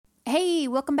Hey,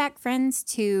 welcome back, friends,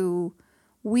 to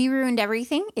We Ruined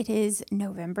Everything. It is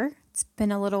November. It's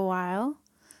been a little while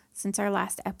since our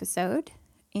last episode,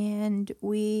 and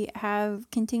we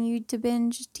have continued to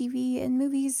binge TV and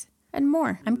movies and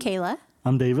more. I'm Kayla.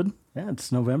 I'm David. Yeah, it's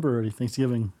November already.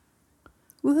 Thanksgiving.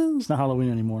 Woohoo. It's not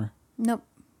Halloween anymore. Nope.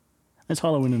 It's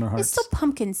Halloween in our hearts. It's still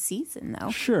pumpkin season,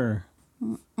 though. Sure.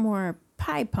 More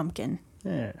pie pumpkin.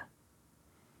 Yeah.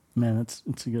 Man, it's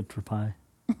good for pie.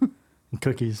 And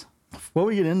cookies. Before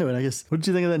we get into it, I guess, what did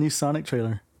you think of that new Sonic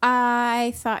trailer?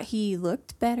 I thought he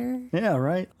looked better. Yeah,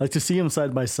 right? Like to see him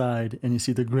side by side and you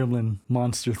see the gremlin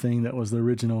monster thing that was the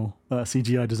original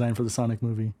CGI design for the Sonic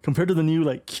movie compared to the new,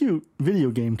 like, cute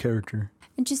video game character.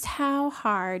 And just how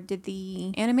hard did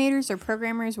the animators or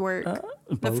programmers work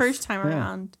the Both. first time Yeah.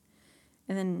 around?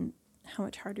 And then how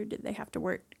much harder did they have to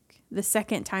work the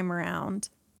second time around?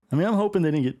 I mean, I'm hoping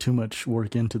they didn't get too much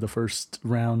work into the first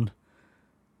round.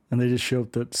 And they just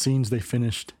showed the scenes they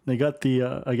finished. They got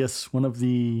the, I guess, one of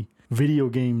the video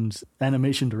games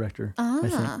animation director, I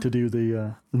think, to do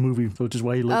the movie, which is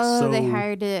why he looks so... Oh, they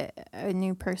hired a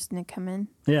new person to come in.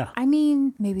 Yeah. I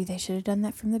mean, maybe they should have done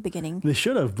that from the beginning. They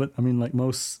should have, but I mean, like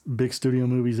most big studio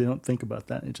movies, they don't think about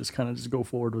that. They just kind of just go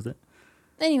forward with it.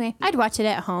 Anyway, I'd watch it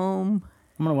at home.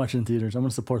 I'm going to watch it in theaters. I'm going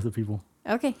to support the people.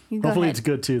 Okay, you go Hopefully ahead. it's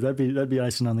good, too. That'd be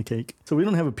icing on the cake. So we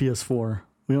don't have a PS4.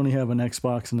 We only have an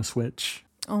Xbox and a Switch.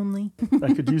 Only.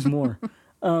 I could use more.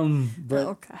 Oh,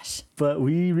 gosh. But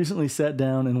we recently sat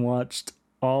down and watched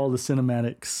all the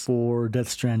cinematics for Death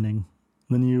Stranding,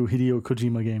 the new Hideo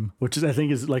Kojima game, which is, I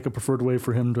think, is like a preferred way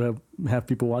for him to have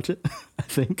people watch it. I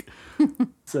think.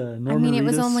 It's, Norman I mean, it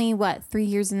was Reedus. only, 3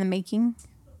 years in the making?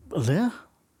 Yeah.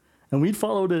 And we'd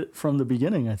followed it from the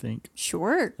beginning, I think.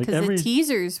 Sure, because every- the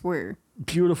teasers were...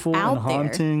 Beautiful Out and there.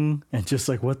 haunting and just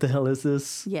like, what the hell is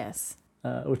this? Yes.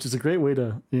 Which is a great way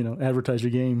to, advertise your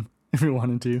game if you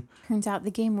wanted to. Turns out the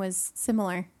game was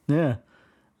similar. Yeah.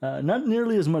 Not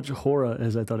nearly as much horror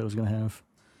as I thought it was going to have.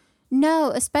 No,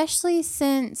 especially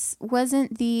since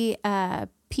wasn't the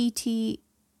PT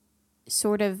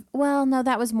sort of... Well, no,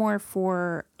 that was more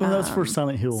for... Well, that's for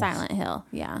Silent Hill. Silent Hill,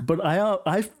 yeah. But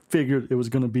I figured it was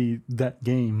going to be that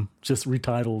game, just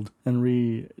retitled and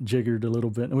rejiggered a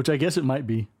little bit, which I guess it might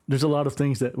be. There's a lot of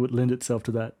things that would lend itself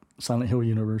to that Silent Hill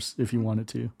universe if you wanted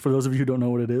to. For those of you who don't know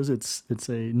what it is, it's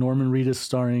a Norman Reedus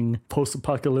starring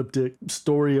post-apocalyptic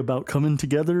story about coming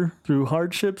together through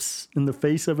hardships in the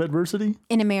face of adversity.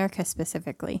 In America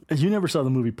specifically. You never saw the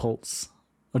movie Pulse.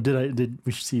 Or did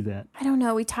we see that? I don't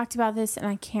know. We talked about this and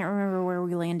I can't remember where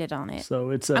we landed on it. So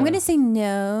it's I'm going to say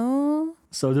no.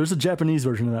 So there's a Japanese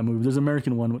version of that movie. There's an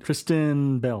American one with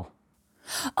Kristen Bell.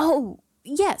 Oh,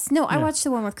 yes. No, I watched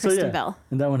the one with Kristen Bell.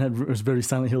 And that one was very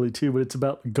Silent Hill-y too, but it's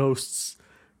about ghosts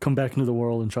come back into the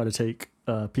world and try to take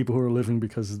people who are living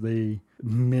because they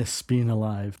miss being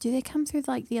alive. Do they come through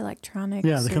like the electronics?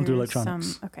 Yeah, they come through or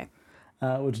electronics. Okay.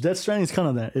 Which Death Stranding is kind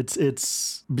of that.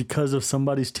 It's because of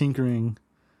somebody's tinkering.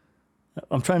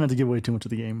 I'm trying not to give away too much of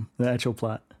the game, the actual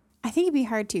plot. I think it'd be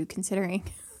hard to, considering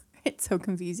it's so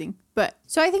confusing. But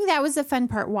so I think that was the fun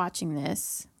part watching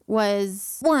this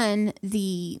was, one,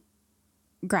 the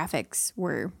graphics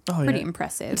were pretty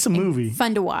impressive. It's a and movie.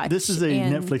 Fun to watch. This is a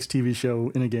and, Netflix TV show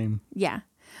in a game. Yeah.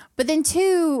 But then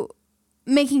two,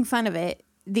 making fun of it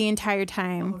the entire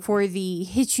time for the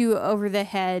hit you over the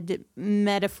head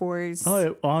metaphors. Oh, yeah,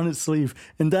 on its sleeve.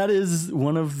 And that is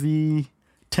one of the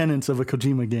tenets of a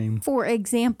Kojima game. For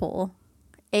example,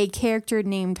 a character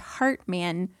named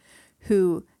Heartman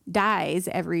who dies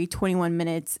every 21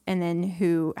 minutes and then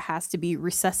who has to be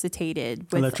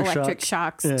resuscitated with electric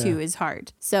shocks to his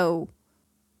heart. So,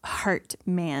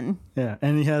 Heartman. Yeah,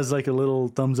 and he has like a little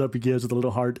thumbs up he gives with a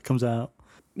little heart that comes out.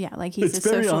 Yeah, like he's It's a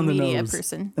very social on the media nose.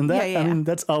 person. And that, yeah. I mean,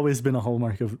 that's always been a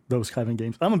hallmark of those kind of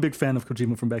games. I'm a big fan of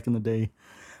Kojima from back in the day.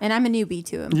 And I'm a newbie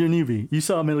to him. You're a newbie. You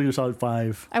saw Metal Gear Solid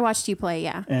 5. I watched you play,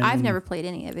 yeah. And I've never played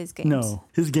any of his games. No,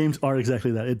 his games are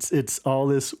exactly that. It's all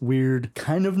this weird,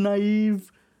 kind of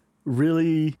naive,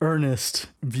 really earnest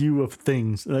view of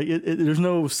things. Like there's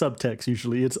no subtext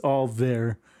usually. It's all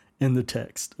there in the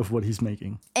text of what he's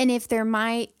making. And if there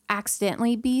might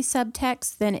accidentally be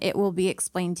subtext, then it will be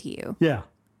explained to you. Yeah.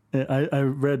 I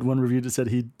read one review that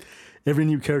said every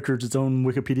new character is its own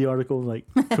Wikipedia article. Like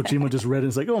Kojima just read it and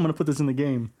it's like, oh, I'm going to put this in the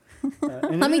game.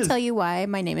 Let me tell you why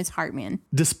my name is Heartman.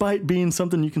 Despite being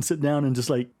something you can sit down and just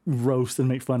like roast and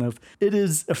make fun of, it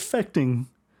is affecting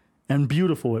and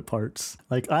beautiful at parts.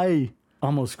 Like I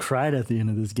almost cried at the end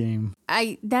of this game.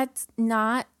 That's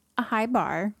not a high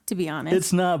bar, to be honest.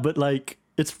 It's not, but like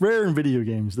it's rare in video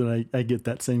games that I get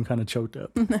that same kind of choked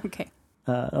up. Okay.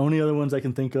 Only other ones I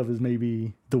can think of is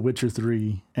maybe The Witcher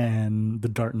 3 and The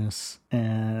Darkness.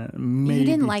 And maybe... You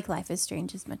didn't like Life is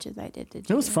Strange as much as I did you?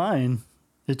 It was fine.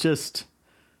 It just...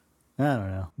 I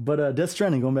don't know. But Death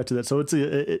Stranding, going back to that, so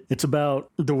it's about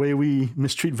the way we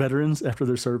mistreat veterans after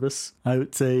their service. I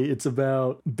would say it's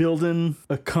about building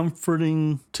a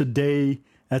comforting today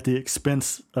at the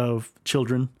expense of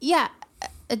children. Yeah,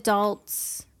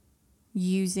 adults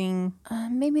using,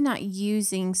 maybe not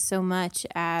using so much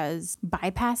as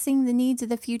bypassing the needs of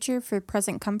the future for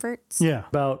present comforts. Yeah,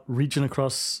 about reaching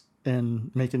across and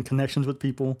making connections with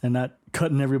people and not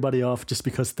cutting everybody off just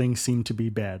because things seem to be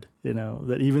bad. You know,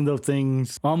 that even though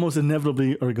things almost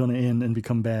inevitably are going to end and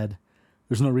become bad,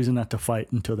 there's no reason not to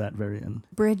fight until that very end.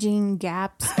 Bridging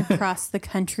gaps across the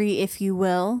country, if you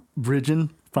will.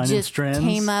 Bridging, finding just strands.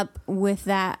 Came up with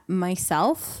that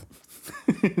myself.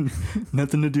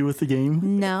 Nothing to do with the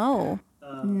game? No,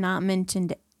 not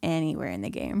mentioned anywhere in the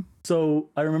game. So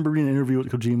I remember reading an interview with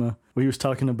Kojima where he was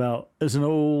talking about, it's an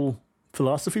old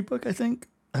philosophy book, I think.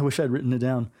 I wish I'd written it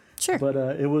down. Sure. But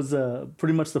it was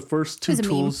pretty much the first two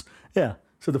tools. Yeah.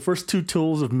 So the first two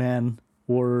tools of man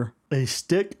were a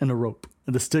stick and a rope.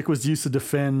 And the stick was used to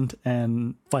defend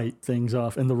and fight things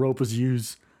off, and the rope was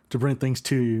used to bring things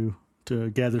to you, to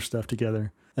gather stuff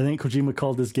together. I think Kojima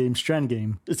called this game Strand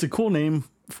Game. It's a cool name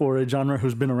for a genre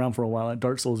who's been around for a while.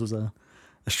 Dark Souls was a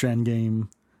Strand game.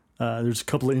 There's a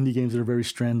couple of indie games that are very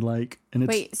Strand-like. And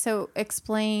wait, so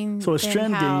explain so a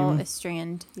Strand how game a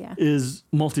Strand is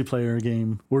multiplayer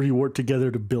game where you work together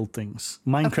to build things.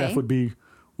 Minecraft would be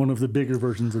one of the bigger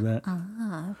versions of that.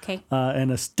 Ah, okay.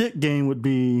 And a stick game would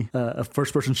be a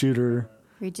first-person shooter.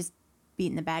 Where you just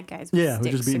beating the bad guys with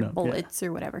sticks or bullets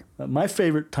or whatever. My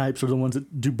favorite types are the ones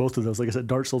that do both of those. Like I said,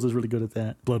 Dark Souls is really good at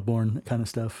that. Bloodborne, that kind of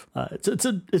stuff.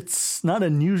 It's not a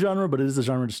new genre, but it is a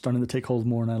genre that's starting to take hold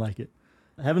more, and I like it.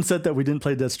 Having said that, we didn't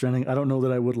play Death Stranding. I don't know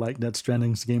that I would like Death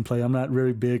Stranding's gameplay. I'm not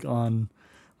very big on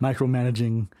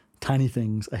micromanaging tiny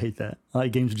things. I hate that. I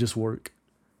like games that just work.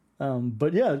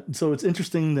 But yeah, so it's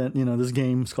interesting that, you know, this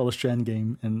game is called a Strand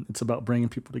game, and it's about bringing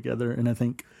people together. And I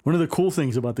think one of the cool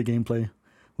things about the gameplay,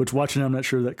 which watching I'm not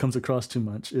sure that comes across too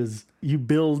much, is you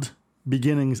build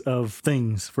beginnings of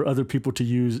things for other people to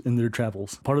use in their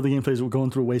travels. Part of the gameplay is we're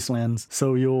going through wastelands,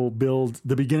 so you'll build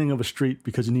the beginning of a street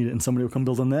because you need it, and somebody will come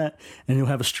build on that, and you'll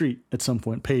have a street at some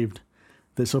point paved,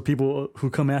 that so people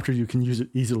who come after you can use it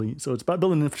easily. So it's about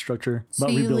building infrastructure, so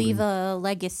about rebuilding. Leave a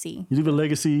legacy. You leave a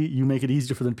legacy, you make it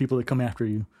easier for the people that come after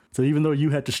you. So even though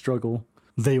you had to struggle,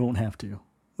 they won't have to,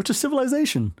 which is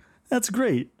civilization. That's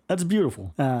great. That's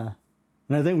beautiful. And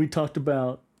I think we talked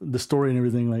about the story and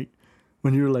everything, like,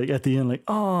 when you were like at the end, like,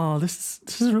 oh, this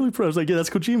is really pro. I was like, yeah,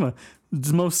 that's Kojima. It's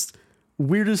the most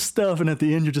weirdest stuff. And at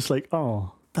the end, you're just like,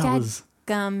 oh, that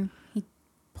gum. He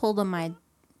pulled on my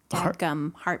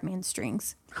dadgum Heartman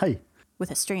strings. Hi.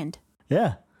 With a strand.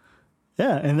 Yeah.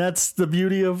 Yeah. And that's the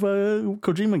beauty of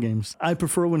Kojima games. I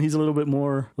prefer when he's a little bit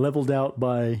more leveled out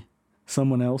by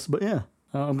someone else. But yeah,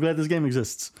 I'm glad this game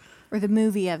exists. Or the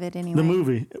movie of it, anyway. The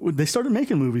movie. They started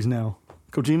making movies now.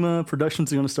 Kojima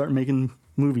Productions are going to start making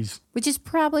movies. Which is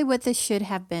probably what this should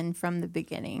have been from the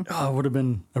beginning. Oh, it would have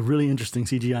been a really interesting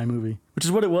CGI movie, which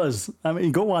is what it was. I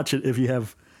mean, go watch it if you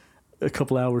have a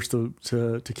couple hours to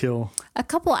kill. A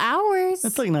couple hours?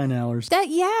 That's like 9 hours.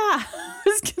 I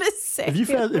was going to say.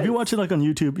 If you watch it like on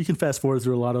YouTube, you can fast forward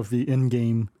through a lot of the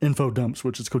in-game info dumps,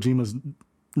 which is Kojima's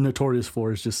notorious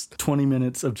for, is just 20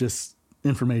 minutes of just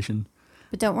information.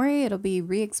 But don't worry, it'll be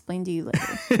re-explained to you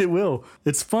later. It will.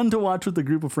 It's fun to watch with a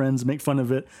group of friends, make fun of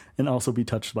it, and also be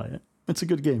touched by it. It's a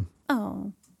good game.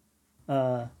 Oh.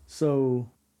 So.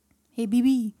 Hey,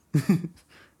 BB.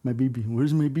 My BB.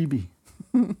 Where's my BB?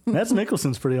 Mads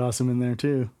Mikkelsen's pretty awesome in there,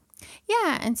 too.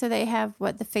 Yeah, and so they have,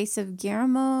 the face of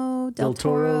Guillermo del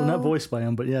Toro? Not voiced by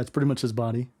him, but yeah, it's pretty much his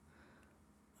body.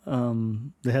 They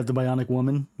have the Bionic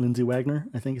Woman, Lindsay Wagner,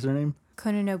 I think is her name.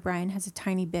 Conan O'Brien has a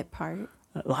tiny bit part.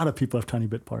 A lot of people have tiny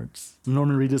bit parts.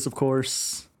 Norman Reedus, of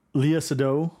course. Leah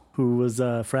Sado, who was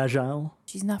Fragile.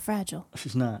 She's not fragile.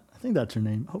 She's not. I think that's her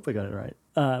name. I hope I got it right.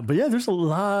 But yeah, there's a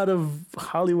lot of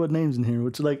Hollywood names in here,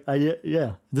 which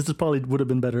this is probably would have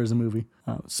been better as a movie.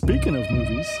 Speaking of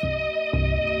movies,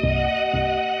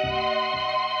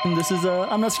 and this is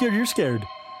I'm Not Scared, You're Scared.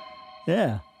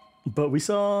 Yeah. But I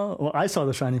saw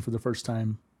The Shining for the first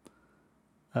time.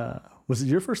 Was it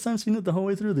your first time seeing it the whole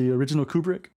way through, the original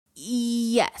Kubrick?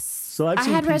 Yes. So I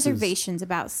had reservations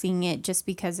about seeing it just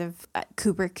because of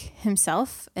Kubrick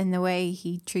himself and the way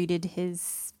he treated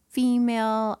his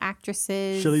female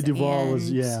actresses. Shelley Duvall was,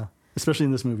 especially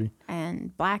in this movie. And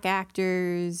and black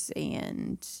actors,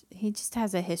 and he just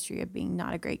has a history of being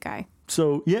not a great guy.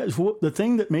 So, yeah, the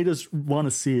thing that made us want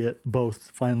to see it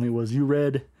both finally was you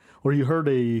read or you heard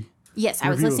a Yes, I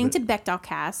was review of listening it. to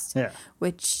Bechdel Yeah.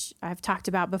 which I've talked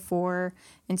about before.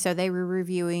 And so they were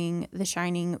reviewing The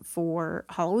Shining for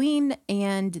Halloween.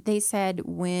 And they said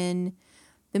when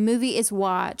the movie is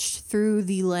watched through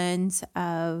the lens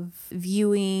of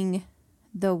viewing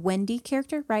the Wendy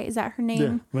character, right? Is that her name?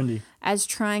 Yeah, Wendy. As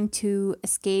trying to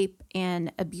escape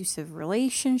an abusive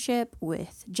relationship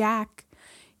with Jack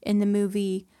in the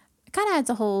movie. It kind of adds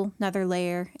a whole nother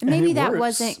layer. And maybe it that works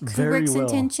wasn't very Kubrick's well.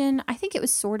 intention. I think it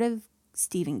was sort of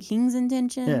Stephen King's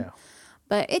intention. Yeah.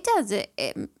 But it does.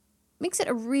 It makes it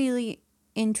a really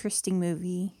interesting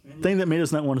movie. The thing that made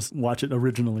us not want to watch it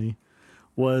originally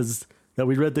was that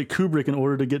we read that Kubrick, in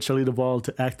order to get Shelley Duvall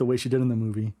to act the way she did in the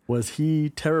movie, was he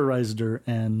terrorized her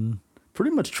and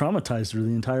pretty much traumatized her the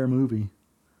entire movie.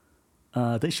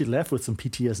 I think she left with some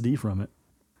PTSD from it.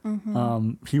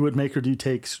 He would make her do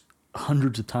takes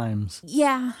hundreds of times.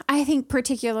 Yeah, I think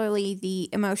particularly the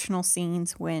emotional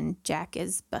scenes when Jack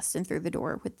is busting through the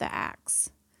door with the axe.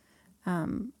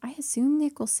 I assume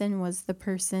Nicholson was the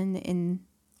person in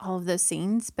all of those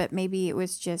scenes, but maybe it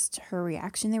was just her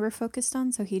reaction they were focused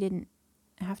on, so he didn't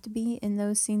have to be in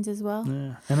those scenes as well.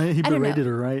 Yeah. And he I don't berated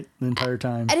know. her, right? The entire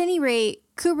time. At any rate,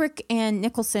 Kubrick and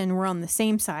Nicholson were on the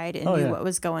same side and Oh, knew yeah. what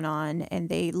was going on, and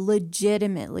they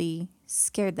legitimately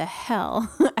scared the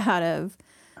hell out of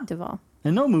Duvall.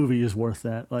 And no movie is worth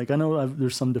that. Like, I know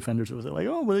there's some defenders who say, like,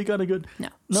 oh, well, they got a good... No.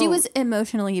 No. She was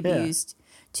emotionally abused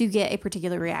to get a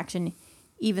particular reaction,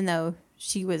 even though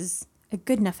she was a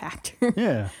good enough actor.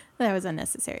 Yeah. That was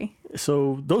unnecessary.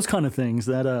 So those kind of things,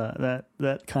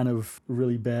 that kind of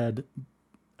really bad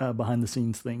behind the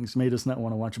scenes things made us not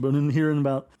want to watch it. But in hearing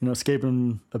about, escaping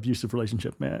an abusive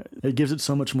relationship, man, it gives it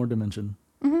so much more dimension.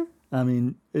 Mm-hmm. I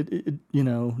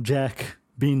mean, Jack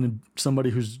being somebody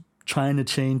who's trying to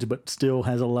change but still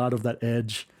has a lot of that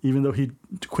edge. Even though he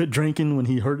quit drinking when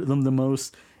he hurt them the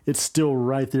most, it's still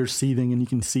right there seething, and you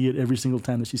can see it every single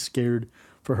time that she's scared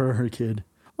for her kid.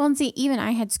 Well, and see, even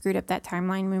I had screwed up that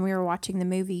timeline when we were watching the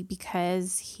movie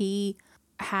because he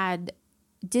had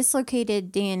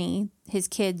dislocated Danny, his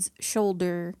kid's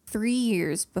shoulder, 3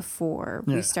 years before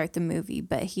we start the movie,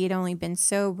 but he had only been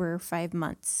sober 5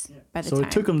 months by the So time.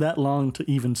 it took him that long to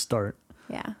even start.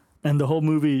 Yeah. And the whole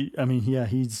movie, I mean, yeah,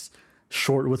 he's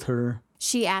short with her.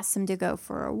 She asks him to go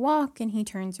for a walk, and he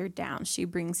turns her down. She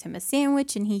brings him a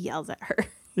sandwich, and he yells at her.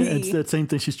 Yeah, it's that same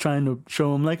thing. She's trying to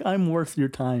show him, like, I'm worth your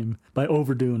time by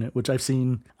overdoing it, which I've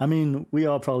seen. I mean, we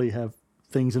all probably have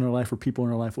things in our life or people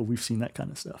in our life where we've seen that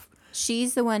kind of stuff.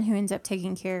 She's the one who ends up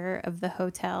taking care of the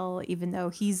hotel, even though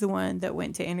he's the one that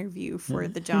went to interview for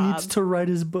the He job. needs to write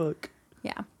his book.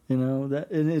 Yeah.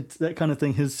 And it's that kind of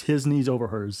thing. His knees over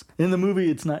hers. In the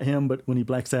movie, it's not him, but when he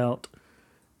blacks out,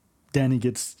 Danny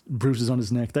gets bruises on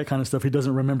his neck. That kind of stuff. He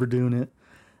doesn't remember doing it.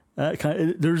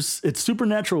 It's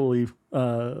supernaturally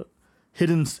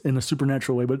hidden in a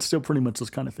supernatural way, but it's still pretty much those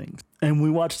kind of things. And we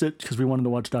watched it because we wanted to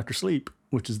watch Dr. Sleep,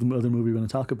 which is the other movie we're going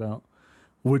to talk about,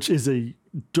 which is a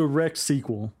direct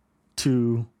sequel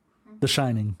to The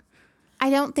Shining. I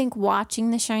don't think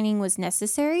watching The Shining was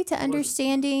necessary to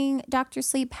understanding Dr.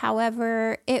 Sleep.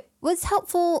 However, it was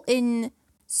helpful in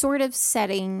sort of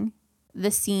setting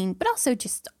the scene, but also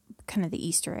just kind of the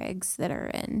Easter eggs that are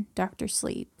in Dr.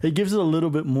 Sleep. It gives it a little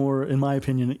bit more, in my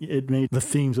opinion, it made the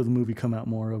themes of the movie come out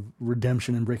more of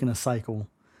redemption and breaking a cycle.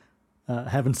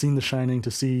 Having seen The Shining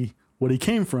to see what he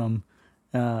came from,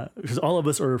 because all of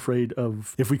us are afraid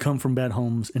of, if we come from bad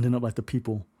homes, ending up like the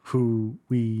people who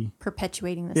we...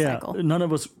 Perpetuating the cycle. None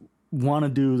of us want to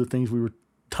do the things we were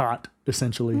taught,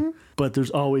 essentially. Mm-hmm. But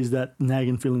there's always that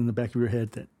nagging feeling in the back of your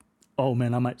head that, oh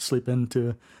man, I might slip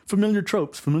into familiar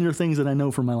tropes, familiar things that I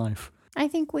know from my life. I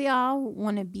think we all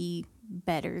want to be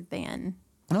better than.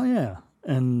 Oh yeah.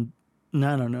 And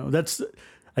I don't know.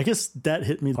 I guess that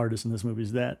hit me hardest in this movie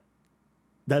is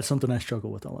that's something I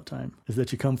struggle with all the time, is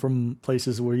that you come from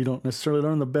places where you don't necessarily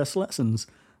learn the best lessons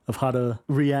of how to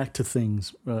react to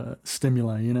things,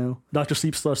 stimuli, Dr.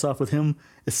 Sleep starts off with him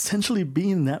essentially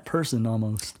being that person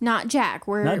almost. Not Jack.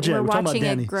 We're watching a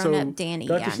grown-up Danny.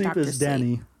 Dr. Sleep is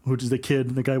Danny, which is the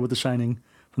kid, the guy with the Shining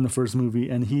from the first movie,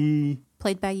 and he...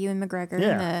 Played by Ewan McGregor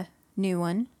in the new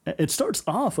one. It starts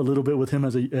off a little bit with him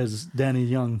as Danny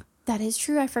Young. That is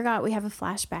true. I forgot we have a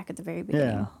flashback at the very beginning.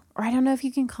 Yeah. Or I don't know if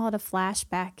you can call it a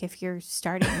flashback if you're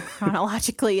starting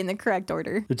chronologically in the correct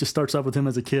order. It just starts off with him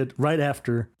as a kid right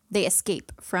after... They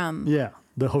escape from... Yeah,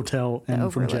 the hotel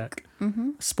and from Jack.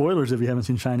 Mm-hmm. Spoilers if you haven't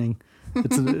seen Shining.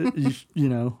 It's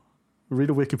read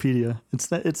a Wikipedia.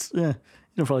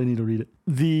 don't probably need to read it.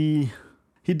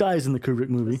 He dies in the Kubrick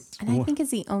movie. And I think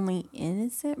is the only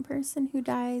innocent person who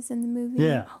dies in the movie.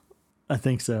 Yeah, I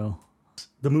think so.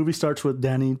 The movie starts with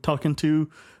Danny talking to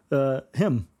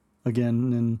him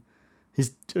again, and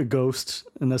he's a ghost,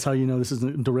 and that's how you know this is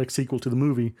a direct sequel to the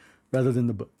movie rather than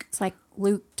the book. It's like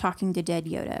Luke talking to dead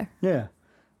Yoda. Yeah,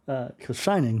 because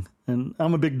Shining, and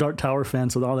I'm a big Dark Tower fan,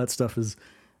 so all that stuff is,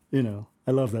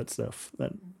 I love that stuff,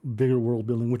 that bigger world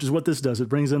building, which is what this does. It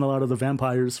brings in a lot of the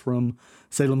vampires from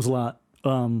Salem's Lot,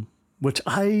 which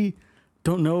I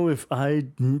don't know if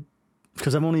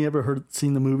because I've only ever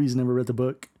seen the movies, never read the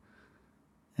book.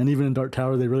 And even in Dark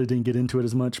Tower, they really didn't get into it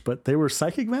as much, but they were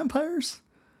psychic vampires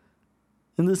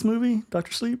in this movie,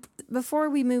 Dr. Sleep. Before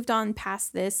we moved on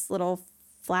past this little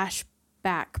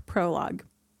flashback prologue,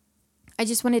 I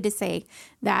just wanted to say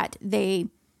that they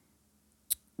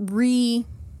redid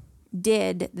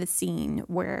the scene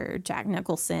where Jack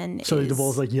Nicholson Shelley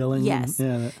Duvall's like yelling. Yes.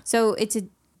 So it's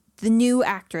the new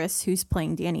actress who's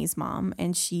playing Danny's mom,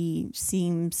 and she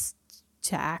seems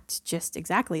to act just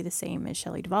exactly the same as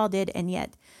Shelley Duvall did, and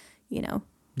yet,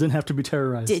 didn't have to be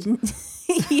terrorized. Didn't.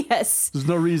 Yes. There's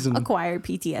no reason. Acquired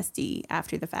PTSD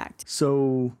after the fact.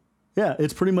 So, yeah,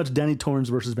 it's pretty much Danny Torrance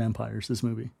versus vampires, this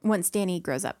movie. Once Danny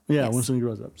grows up. Yeah, yes. once he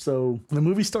grows up. So the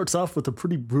movie starts off with a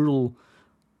pretty brutal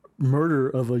murder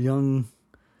of a young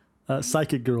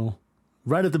psychic girl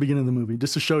right at the beginning of the movie,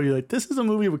 just to show you, like, this is a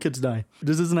movie where kids die.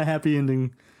 This isn't a happy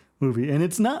ending movie. And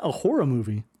it's not a horror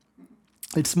movie.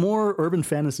 It's more urban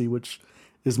fantasy, which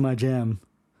is my jam.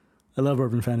 I love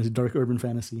urban fantasy, dark urban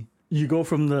fantasy. You go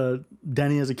from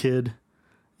Danny as a kid,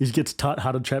 he gets taught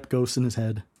how to trap ghosts in his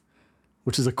head,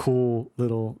 which is a cool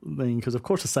little thing, because of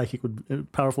course a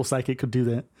powerful psychic could do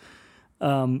that.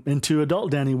 Into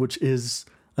adult Danny, which is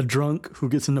a drunk who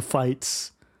gets into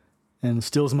fights and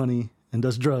steals money and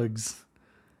does drugs.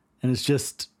 And it's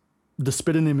just the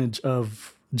spitting image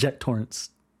of Jack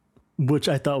Torrance, which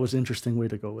I thought was an interesting way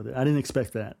to go with it. I didn't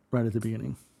expect that right at the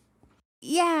beginning.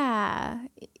 Yeah.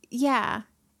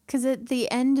 Because at the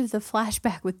end of the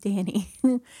flashback with Danny,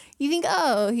 you think,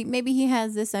 maybe he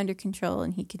has this under control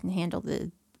and he can handle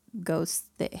the ghosts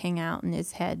that hang out in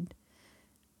his head.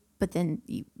 But then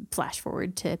you flash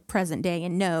forward to present day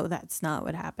and no, that's not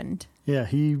what happened. Yeah,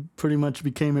 he pretty much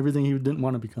became everything he didn't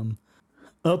want to become.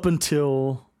 Up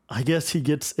until, I guess, he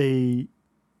gets a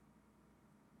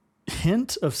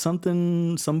hint of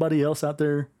somebody else out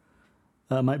there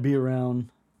might be around.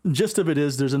 Gist of it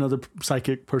is there's another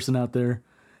psychic person out there.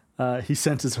 He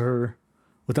senses her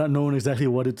without knowing exactly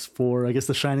what it's for. I guess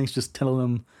the Shining's just telling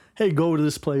him, hey, go to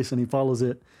this place, and he follows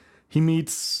it. He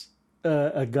meets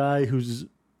a guy who's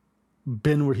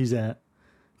been where he's at,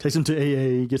 takes him to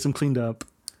AA, gets him cleaned up.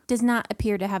 Does not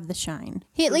appear to have the shine.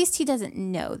 At least he doesn't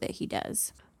know that he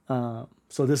does.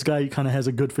 So this guy kind of has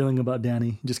a good feeling about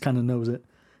Danny. He just kind of knows it.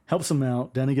 Helps him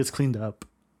out. Danny gets cleaned up.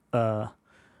 I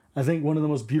think one of the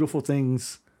most beautiful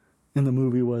things in the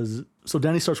movie was, so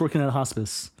Danny starts working at a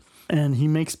hospice and he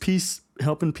makes peace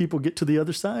helping people get to the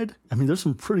other side. I mean, there's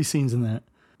some pretty scenes in that.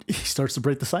 He starts to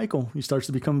break the cycle. He starts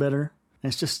to become better.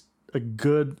 And it's just a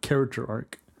good character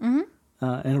arc. Mm-hmm.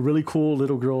 And a really cool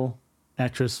little girl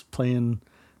actress playing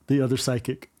the other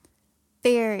psychic.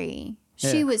 Very.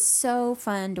 Yeah. She was so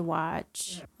fun to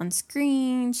watch on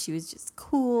screen. She was just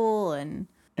cool and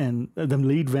the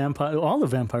lead vampire, all the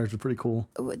vampires were pretty cool.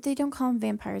 They don't call them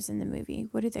vampires in the movie.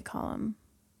 What do they call them?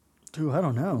 Dude, I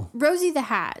don't know. Rosie the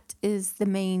Hat is the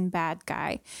main bad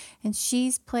guy. And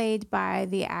she's played by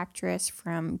the actress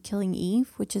from Killing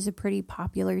Eve, which is a pretty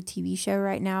popular TV show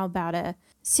right now about a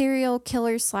serial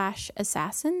killer /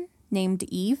 assassin named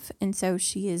Eve. And so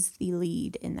she is the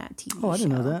lead in that TV show. Oh, I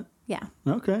didn't know that. Yeah.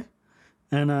 Okay.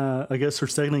 And I guess her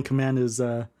second in command is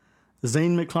Zane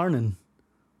McClarnon,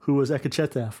 who was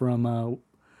Ekacheta from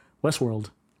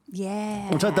Westworld.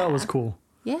 Yeah. Which I thought was cool.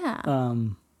 Yeah.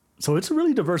 So it's a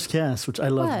really diverse cast, which I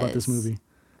love about this movie.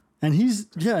 And he's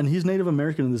Native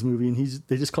American in this movie, and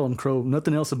they just call him Crow.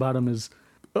 Nothing else about him is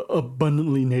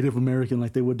abundantly Native American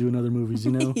like they would do in other movies,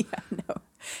 you know? Yeah, no.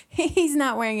 He's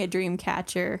not wearing a dream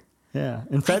catcher. Yeah.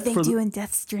 In fact, like they do in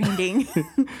Death Stranding.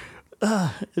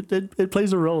 It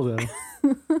plays a role, though.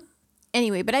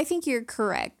 Anyway, but I think you're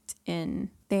correct in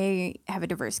they have a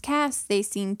diverse cast. They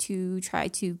seem to try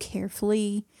to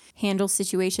carefully handle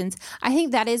situations. I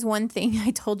think that is one thing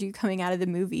I told you coming out of the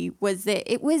movie was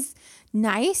that it was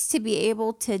nice to be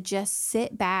able to just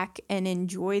sit back and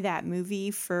enjoy that movie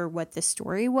for what the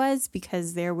story was,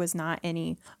 because there was not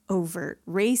any overt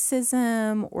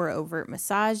racism or overt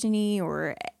misogyny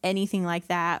or anything like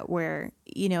that where,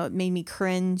 it made me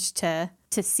cringe to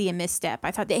see a misstep.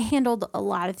 I thought they handled a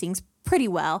lot of things pretty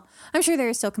well. I'm sure there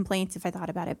are still complaints if I thought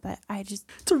about it, but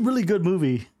It's a really good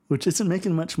movie, which isn't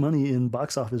making much money in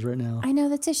box office right now. I know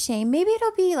that's a shame. Maybe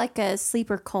it'll be like a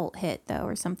sleeper cult hit though,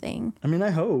 or something. I mean,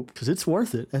 I hope, because it's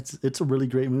worth it. It's a really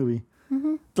great movie.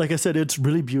 Like I said, it's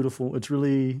really beautiful. It's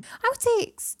really, I would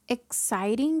say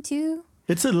exciting too.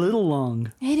 it's a little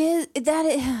long, It is which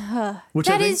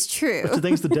I that think, is true. which I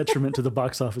think is the detriment to the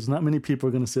box office. Not many people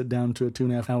are going to sit down to a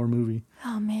 2.5 hour movie.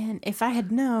 Oh man, if I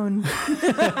had known,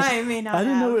 I may not. I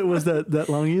didn't know it was that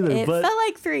long either. It but felt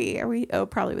like 3. Are we? Oh,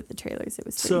 probably with the trailers, it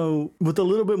was 3. so with a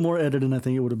little bit more editing, I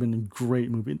think it would have been a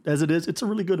great movie. As it is, it's a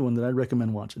really good one that I'd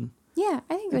recommend watching. Yeah,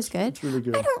 I think it was good. It's really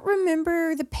good. I don't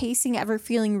remember the pacing ever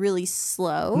feeling really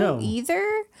slow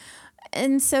either.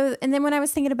 And then when I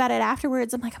was thinking about it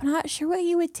afterwards, I'm like, I'm not sure what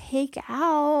you would take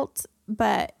out,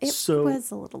 but it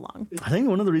was a little long. I think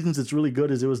one of the reasons it's really good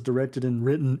is it was directed and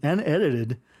written and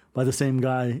edited by the same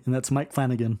guy, and that's Mike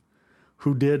Flanagan,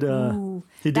 who did.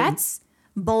 That's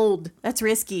bold. That's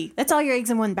risky. That's all your eggs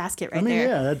in one basket right there.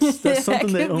 Yeah, that's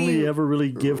something they could only be ever really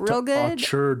give to real good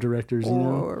auteur directors, you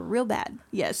know. Or real bad.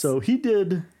 Yes. So he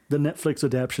did the Netflix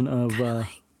adaptation of. Kojima.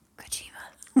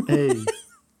 Hey,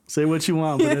 say what you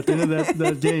want, but at the end of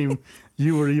that game,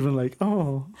 you were even like,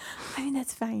 oh. I mean,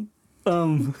 that's fine.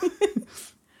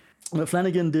 But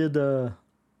Flanagan did the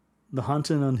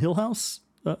Haunting on Hill House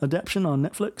adaptation on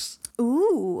Netflix.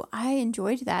 Ooh, I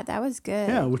enjoyed that. That was good.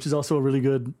 Yeah, which is also a really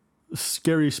good,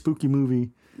 scary, spooky movie.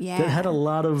 Yeah. That had a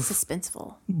lot of,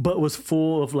 suspenseful, but was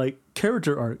full of like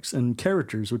character arcs and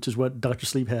characters, which is what Dr.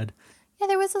 Sleep had. Yeah,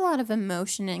 there was a lot of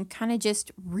emotion and kind of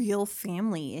just real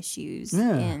family issues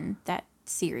in that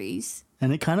series.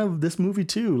 And it kind of, this movie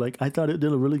too, like I thought it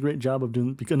did a really great job of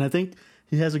doing, because I think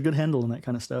he has a good handle on that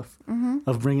kind of stuff,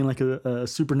 of bringing like a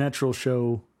supernatural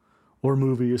show or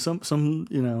movie or some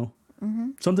you know,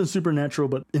 something supernatural,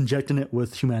 but injecting it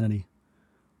with humanity,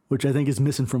 which I think is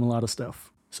missing from a lot of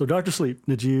stuff. So Dr. Sleep,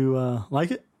 did you like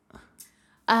it?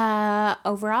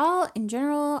 Overall, in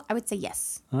general, I would say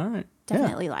yes. All right.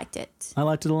 Definitely liked it. I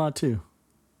liked it a lot too.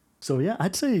 So yeah,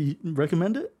 I'd say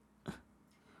recommend it.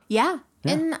 Yeah.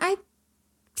 And I'd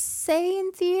say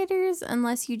in theaters,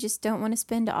 unless you just don't want to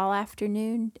spend all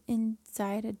afternoon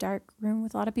inside a dark room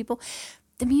with a lot of people.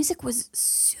 The music was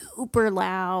super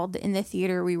loud in the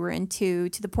theater we were into,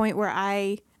 to the point where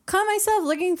I caught myself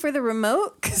looking for the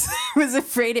remote because I was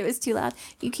afraid it was too loud.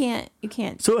 You can't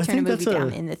So I turn a think movie that's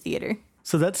down in the theater.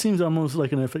 So that seems almost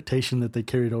like an affectation that they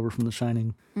carried over from The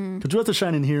Shining. Because we're at The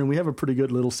Shining here, and we have a pretty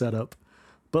good little setup.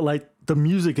 But like the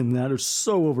music in that is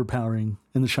so overpowering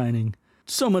in The Shining.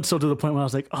 So much so to the point where I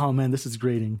was like, oh man, this is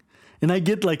grating. And I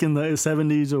get like in the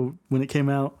 70s or when it came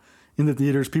out in the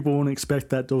theaters, people won't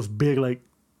expect that, those big like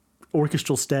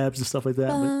orchestral stabs and stuff like that.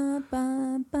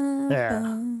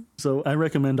 So I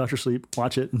recommend Dr. Sleep.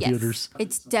 Watch it in theaters.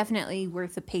 It's definitely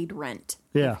worth a paid rent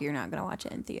if you're not going to watch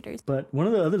it in theaters. But one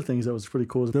of the other things that was pretty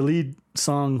cool is the lead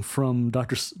song from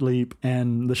Dr. Sleep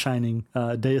and The Shining,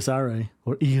 Deus Irae,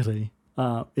 or Irae,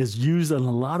 is used in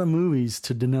a lot of movies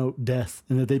to denote death.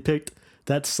 And that they picked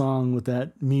that song with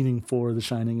that meaning for The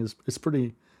Shining is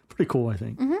pretty cool, I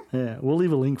think. Yeah, we'll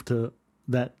leave a link to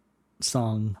that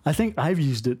song. I think I've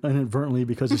used it inadvertently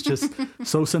because it's just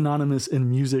so synonymous in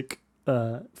music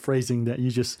phrasing that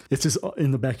it's just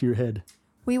in the back of your head.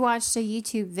 We watched a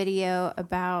YouTube video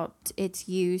about its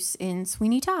use in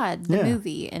Sweeney Todd, the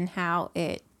movie, and how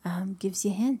it gives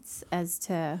you hints as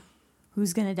to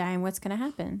who's going to die and what's going to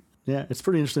happen. Yeah, it's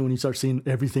pretty interesting when you start seeing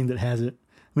everything that has it.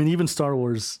 I mean, even Star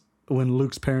Wars, when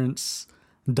Luke's parents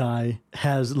die,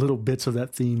 has little bits of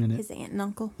that theme in it. His aunt and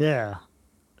uncle. Yeah.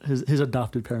 His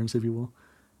adopted parents, if you will.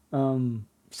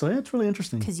 So yeah, it's really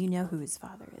interesting. Because you know who his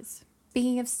father is.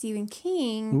 Speaking of Stephen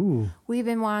King, we've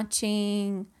been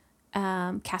watching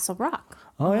Castle Rock.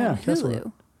 Oh yeah, Hulu.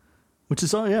 Rock. Which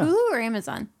is Hulu or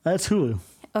Amazon? That's Hulu.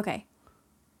 Okay.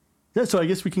 Yeah, so I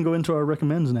guess we can go into our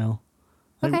recommends now.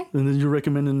 Okay. And then you're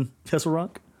recommending Castle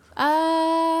Rock?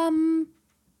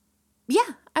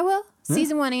 Yeah, I will.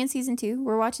 Season 1 and season 2.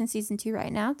 We're watching season 2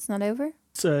 right now. It's not over.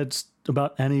 So it's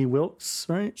about Annie Wilkes,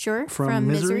 right? Sure. From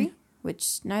Misery,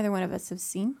 which neither one of us have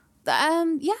seen.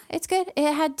 Yeah, it's good.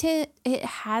 It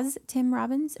has Tim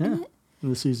Robbins in it. In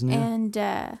the season, And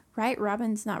right,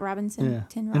 Robbins, not Robinson. Yeah.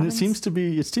 Tim Robbins. And it seems to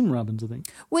be it's Tim Robbins, I think.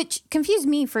 Which confused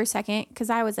me for a second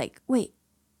because I was like, wait,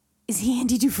 is he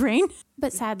Andy Dufresne?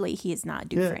 But sadly, he is not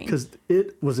Dufresne. Yeah, because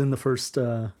it was in the first.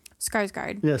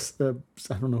 Skarsgård. Yes, I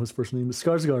don't know his first name, but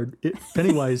Skarsgård.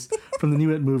 Pennywise from the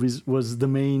New It movies was the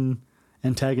main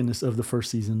antagonist of the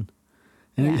first season,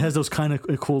 and it has those kind of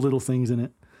cool little things in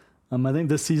it. I think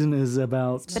this season is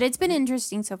about. But it's been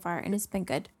interesting so far, and it's been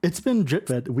good. It's been drip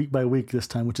fed week by week this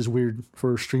time, which is weird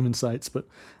for streaming sites. But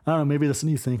I don't know, maybe that's a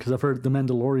new thing because I've heard The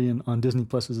Mandalorian on Disney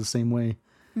Plus is the same way.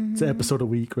 It's an episode a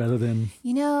week rather than.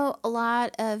 You know, a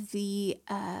lot of the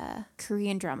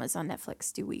Korean dramas on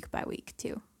Netflix do week by week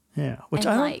too. Yeah, which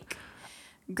And I like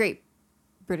Great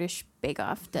British Bake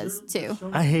Off does too.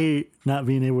 I hate not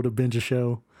being able to binge a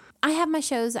show. I have my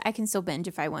shows I can still binge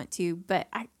if I want to, but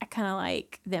I kind of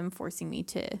like them forcing me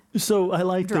to So I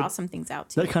like draw that. some things out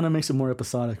too. That kind of makes it more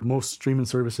episodic. Most streaming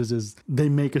services is they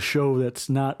make a show that's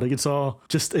not like it's all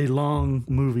just a long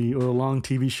movie or a long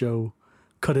TV show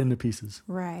cut into pieces,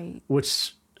 Right.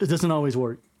 which it doesn't always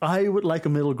work. I would like a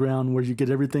middle ground where you get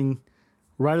everything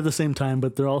right at the same time,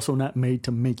 but they're also not made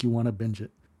to make you want to binge it.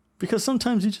 Because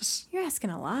sometimes you just You're asking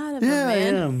a lot of yeah, I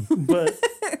them, man. am. But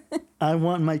I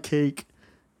want my cake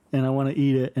and I want to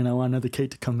eat it and I want another cake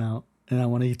to come out and I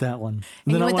want to eat that one.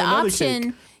 And then you I want the another option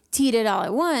cake. to eat it all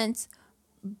at once,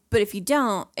 but if you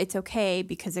don't, it's okay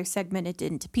because they're segmented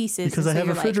into pieces. Because and I have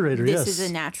a you're refrigerator, This yes. is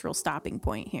a natural stopping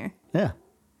point here. Yeah.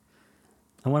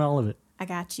 I want all of it. I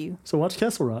got you. So watch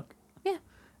Castle Rock. Yeah.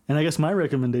 And I guess my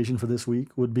recommendation for this week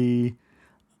would be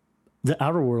the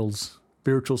Outer Worlds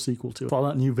spiritual sequel to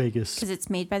Fallout New Vegas. Because it's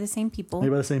made by the same people. Made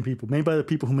by the same people. Made by the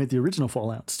people who made the original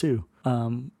Fallouts too.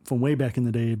 From way back in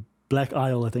the day. Black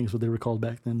Isle, I think is what they were called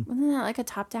back then. Wasn't that like a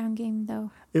top-down game, though?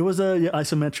 It was a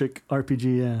isometric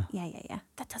RPG, yeah. Yeah.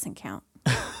 That doesn't count.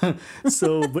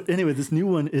 So, but anyway, this new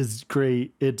one is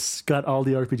great. It's got all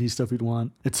the RPG stuff you'd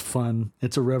want. It's fun.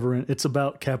 It's irreverent. It's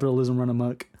about capitalism run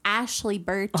amok. Ashley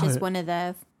Birch is one of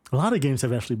the... A lot of games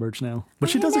have Ashley Birch now, but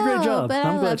she I does a great know, job. but I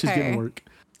I'm glad love she's getting her. work.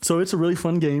 So it's a really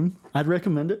fun game. I'd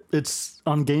recommend it. It's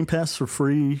on Game Pass for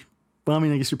free. Well, I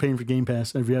mean, I guess you're paying for Game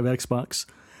Pass if you have Xbox.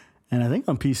 And I think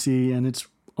on PC, and it's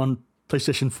on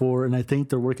PlayStation 4, and I think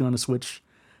they're working on a Switch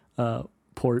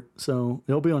port. So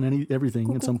it'll be on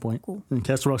everything at some point. Cool. And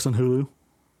Castle Rock's on Hulu.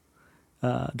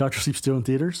 Dr. Sleep's still in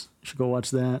theaters. You should go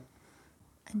watch that.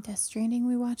 And Death Stranding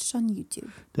we watched on YouTube.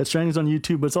 Death Stranding's on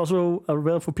YouTube, but it's also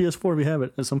available for PS4 if you have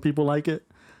it. And some people like it.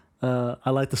 I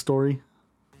like the story.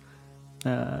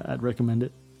 I'd recommend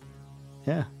it.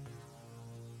 Yeah.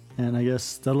 And I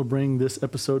guess that'll bring this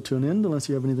episode to an end unless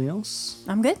you have anything else.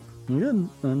 I'm good. Good.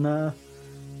 And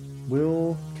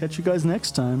we'll catch you guys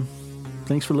next time.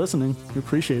 Thanks for listening. We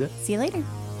appreciate it. See you later.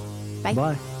 Bye.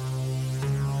 Bye.